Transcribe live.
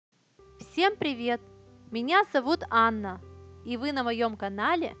Всем привет! Меня зовут Анна, и вы на моем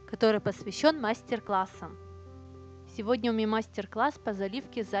канале, который посвящен мастер-классам. Сегодня у меня мастер-класс по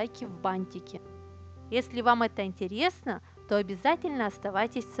заливке зайки в бантике. Если вам это интересно, то обязательно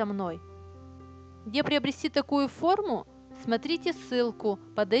оставайтесь со мной. Где приобрести такую форму, смотрите ссылку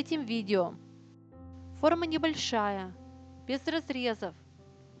под этим видео. Форма небольшая, без разрезов.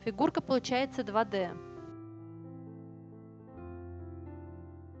 Фигурка получается 2D.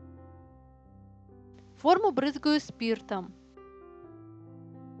 Форму брызгаю спиртом.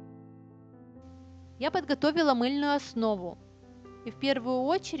 Я подготовила мыльную основу и в первую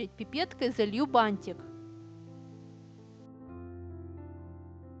очередь пипеткой залью бантик.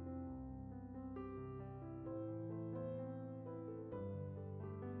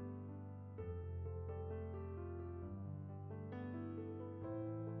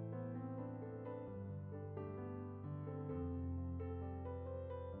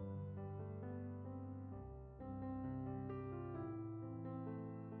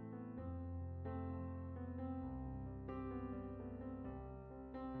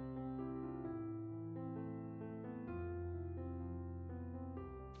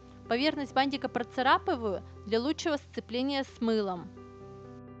 Поверхность бантика процарапываю для лучшего сцепления с мылом.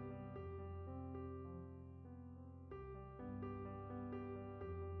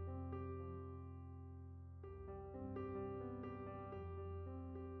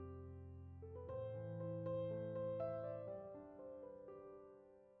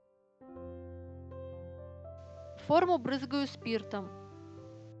 Форму брызгаю спиртом.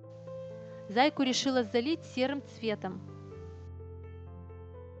 Зайку решила залить серым цветом.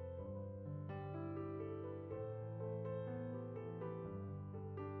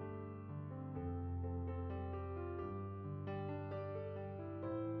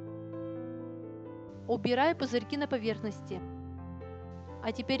 Убираю пузырьки на поверхности.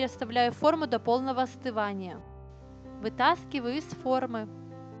 А теперь оставляю форму до полного остывания. Вытаскиваю из формы.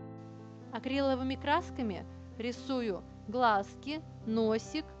 Акриловыми красками рисую глазки,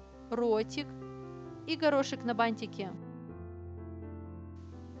 носик, ротик и горошек на бантике.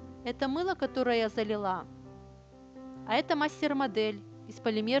 Это мыло, которое я залила, а это мастер-модель из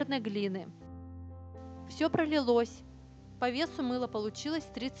полимерной глины. Все пролилось. По весу мыла получилось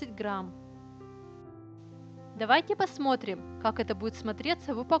 30 грамм. Давайте посмотрим, как это будет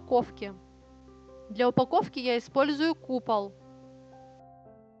смотреться в упаковке. Для упаковки я использую купол.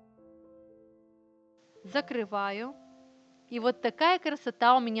 Закрываю. И вот такая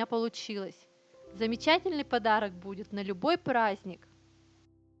красота у меня получилась. Замечательный подарок будет на любой праздник.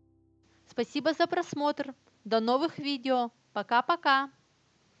 Спасибо за просмотр. До новых видео. Пока-пока.